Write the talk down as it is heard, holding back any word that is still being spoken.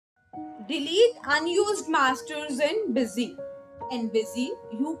Delete unused masters in Busy. In Busy,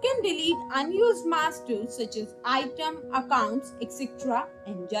 you can delete unused masters such as item, accounts, etc.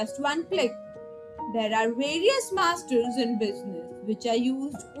 in just one click. There are various masters in business which are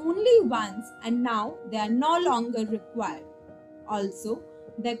used only once and now they are no longer required. Also,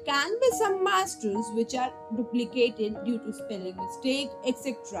 there can be some masters which are duplicated due to spelling mistake,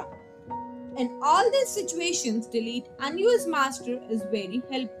 etc. In all these situations, delete unused master is very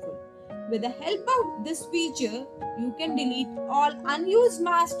helpful. With the help of this feature, you can delete all unused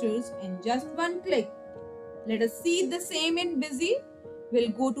masters in just one click. Let us see the same in Busy.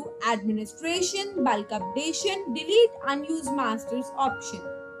 We'll go to Administration, Bulk Updation, Delete Unused Masters option.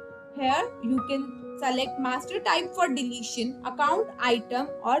 Here you can select master type for deletion, account, item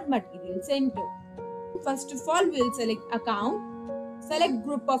or material center. First of all, we'll select account. Select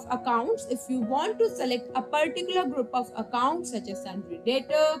group of accounts if you want to select a particular group of accounts such as sundry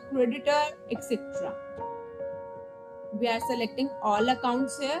debtor, creditor, etc. We are selecting all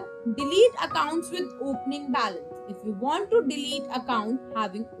accounts here. Delete accounts with opening balance. If you want to delete account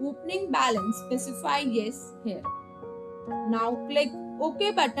having opening balance, specify yes here. Now click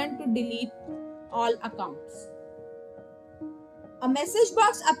OK button to delete all accounts. A message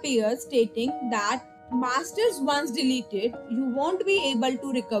box appears stating that masters once deleted, you won't be able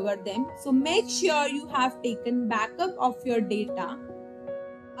to recover them. So make sure you have taken backup of your data.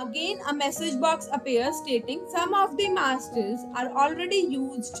 Again, a message box appears stating some of the masters are already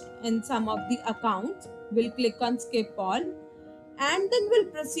used in some of the accounts. We'll click on skip all and then we'll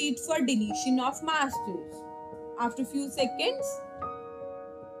proceed for deletion of masters. After few seconds,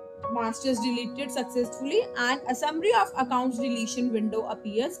 masters deleted successfully and a summary of accounts deletion window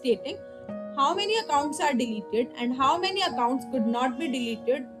appears stating how many accounts are deleted and how many accounts could not be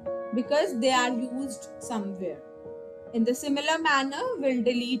deleted because they are used somewhere. In the similar manner, we'll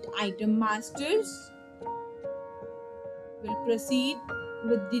delete item masters. We'll proceed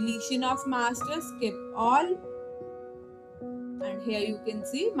with deletion of masters, skip all. And here you can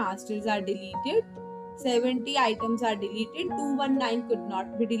see masters are deleted. 70 items are deleted. 219 could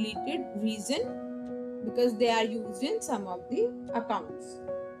not be deleted. Reason? Because they are used in some of the accounts.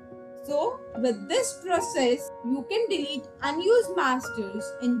 So, with this process, you can delete unused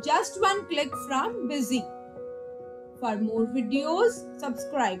masters in just one click from Busy. For more videos,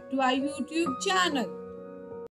 subscribe to our YouTube channel.